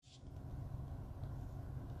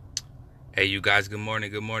Hey, you guys, good morning,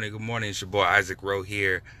 good morning, good morning. It's your boy Isaac Rowe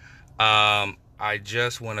here. I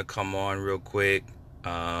just want to come on real quick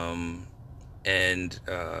um, and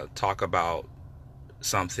talk about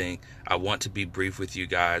something. I want to be brief with you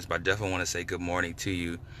guys, but I definitely want to say good morning to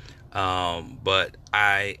you. But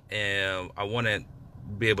I want to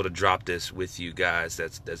be able to drop this with you guys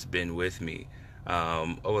that's been with me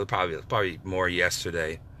over probably more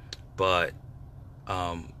yesterday, but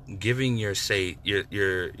giving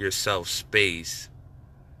yourself space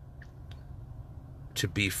to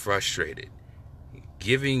be frustrated,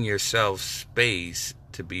 giving yourself space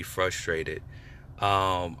to be frustrated.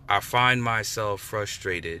 I find myself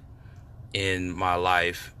frustrated in my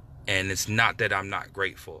life, and it's not that I'm not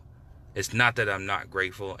grateful. It's not that I'm not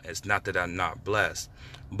grateful. It's not that I'm not blessed.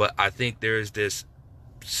 But I think there's this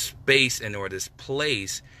space or this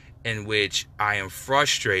place in which I am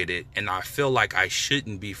frustrated and I feel like I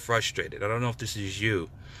shouldn't be frustrated. I don't know if this is you,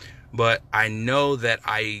 but I know that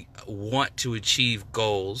I want to achieve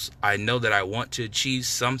goals. I know that I want to achieve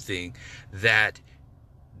something that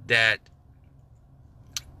that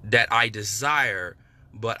that I desire,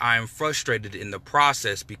 but I'm frustrated in the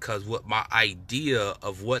process because what my idea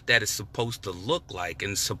of what that is supposed to look like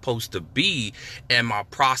and supposed to be, and my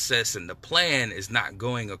process and the plan is not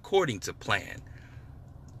going according to plan.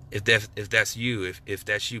 If that's you,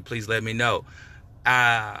 please let me know.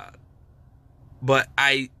 Uh but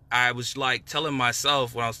I was like telling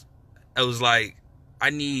myself I was like, I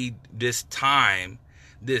need this time,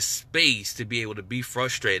 this space to be able to be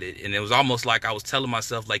frustrated. And it was almost like I was telling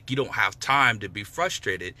myself, like, you don't have time to be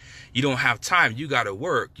frustrated. You don't have time. You got to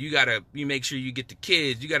work. You make sure you get the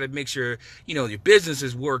kids. You got to make sure, your business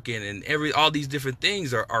is working and all these different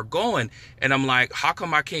things are going. And I'm like, how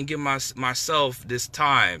come I can't give myself this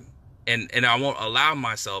time? And I won't allow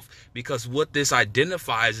myself, because what this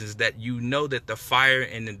identifies is that that the fire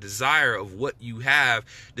and the desire of what you have,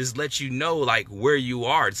 this lets you know like where you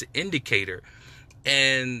are. It's an indicator.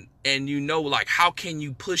 And like, how can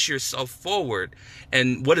you push yourself forward,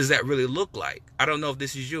 and what does that really look like? I don't know if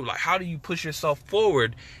this is you. Like, how do you push yourself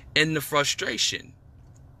forward in the frustration?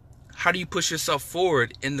 How do you push yourself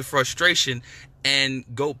forward in the frustration and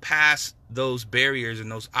go past those barriers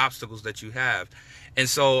and those obstacles that you have? And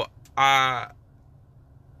so uh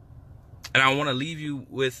and I want to leave you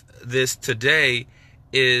with this today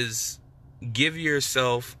is, give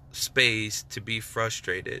yourself space to be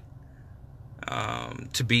frustrated,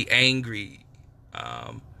 to be angry,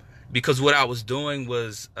 um, because what I was doing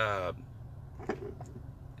was I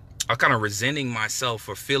was kind of resenting myself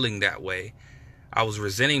for feeling that way. I was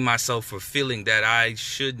resenting myself for feeling that I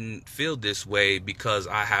shouldn't feel this way because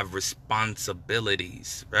I have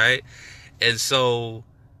responsibilities, right? And so,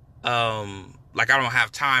 like, I don't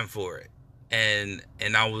have time for it. And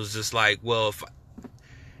I was just like, well,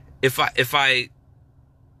 if I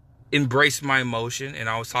embrace my emotion, and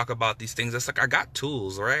I always talk about these things, that's like, I got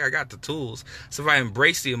tools, right? I got the tools. So if I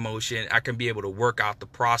embrace the emotion, I can be able to work out the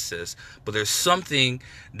process. But there's something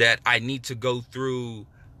that I need to go through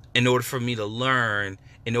in order for me to learn,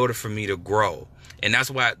 in order for me to grow. And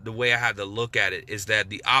that's why the way I had to look at it is that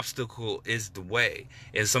the obstacle is the way.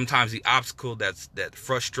 And sometimes the obstacle, that's that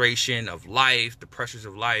frustration of life, the pressures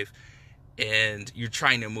of life, and you're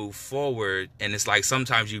trying to move forward, and it's like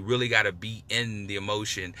sometimes you really got to be in the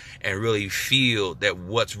emotion and really feel that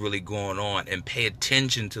what's really going on, and pay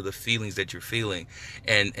attention to the feelings that you're feeling,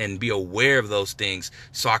 and be aware of those things,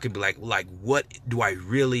 so I can be like, what do I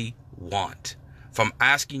really want? If I'm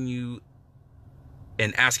asking you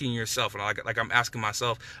and asking yourself, and like I'm asking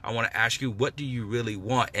myself, I want to ask you, what do you really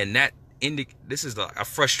want? And that this is a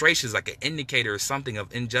frustration, is like an indicator of something,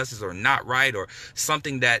 of injustice or not right, or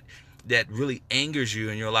something that really angers you,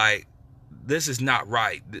 and you're like, this is not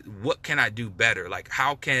right. What can I do better? Like,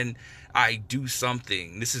 how can I do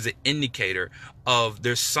something? This is an indicator of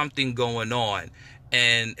there's something going on,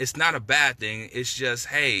 and it's not a bad thing. It's just,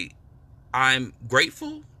 hey, I'm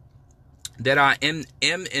grateful that I am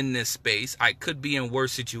in this space. I could be in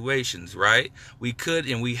worse situations, right? We could,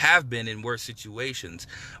 and we have been in worse situations,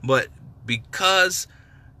 but because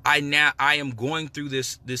I am going through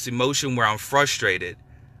this emotion where I'm frustrated,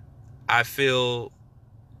 I feel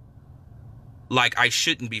like I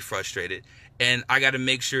shouldn't be frustrated. And I got to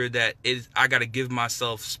make sure that I got to give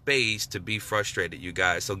myself space to be frustrated, you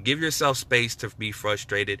guys. So give yourself space to be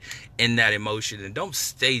frustrated in that emotion, and don't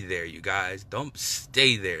stay there, you guys. Don't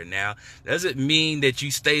stay there. Now, doesn't mean that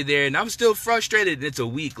you stay there and I'm still frustrated and it's a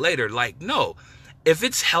week later. Like, no. If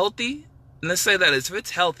it's healthy, let's say that if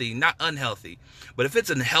it's healthy, not unhealthy, but if it's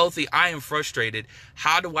unhealthy, I am frustrated.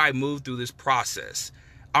 How do I move through this process?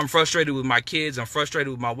 I'm frustrated with my kids. I'm frustrated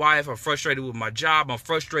with my wife. I'm frustrated with my job. I'm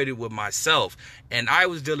frustrated with myself. And I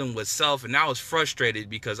was dealing with self, and I was frustrated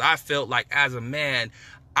because I felt like as a man,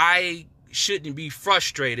 I shouldn't be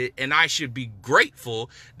frustrated, and I should be grateful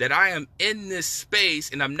that I am in this space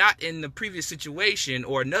and I'm not in the previous situation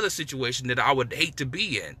or another situation that I would hate to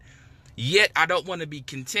be in. Yet I don't want to be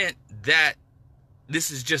content that this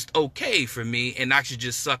is just okay for me and I should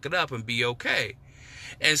just suck it up and be okay.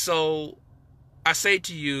 And so I say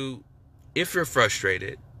to you, if you're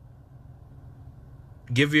frustrated,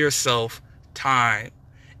 give yourself time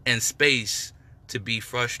and space to be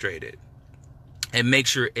frustrated, and make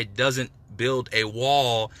sure it doesn't build a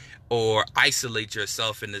wall or isolate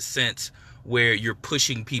yourself in the sense where you're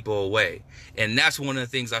pushing people away. And that's one of the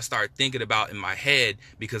things I started thinking about in my head,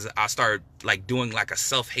 because I started like doing like a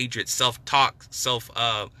self-hatred, self-talk,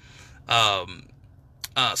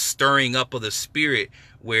 stirring up of the spirit,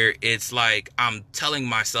 where it's like I'm telling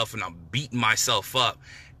myself and I'm beating myself up.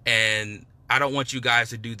 And I don't want you guys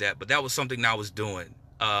to do that, but that was something I was doing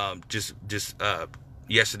just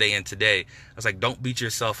yesterday and today. I was like, don't beat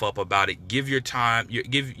yourself up about it. Give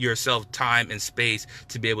yourself time and space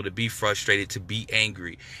to be able to be frustrated, to be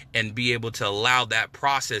angry, and be able to allow that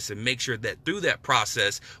process, and make sure that through that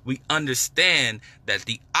process we understand that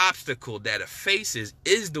the obstacle that it faces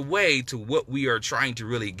is the way to what we are trying to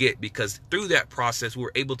really get. Because through that process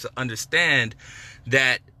we're able to understand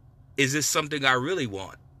that, is this something I really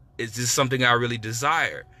want? Is this something I really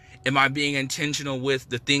desire? Am I being intentional with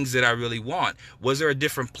the things that I really want? Was there a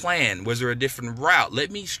different plan? Was there a different route?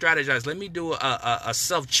 Let me strategize. Let me do a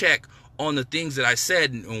self-check on the things that I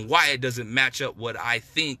said and why it doesn't match up what I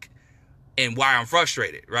think and why I'm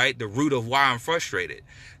frustrated, right? The root of why I'm frustrated.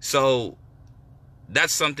 So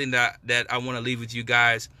that's something that I want to leave with you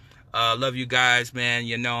guys. Love you guys, man.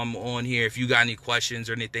 You know I'm on here. If you got any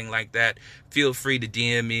questions or anything like that, feel free to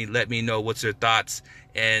DM me. Let me know what's your thoughts,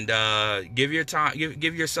 and give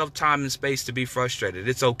yourself time and space to be frustrated.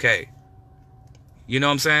 It's okay. You know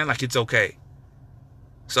what I'm saying? Like, it's okay.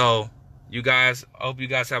 So, you guys, I hope you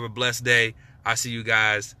guys have a blessed day. I see you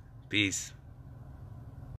guys. Peace.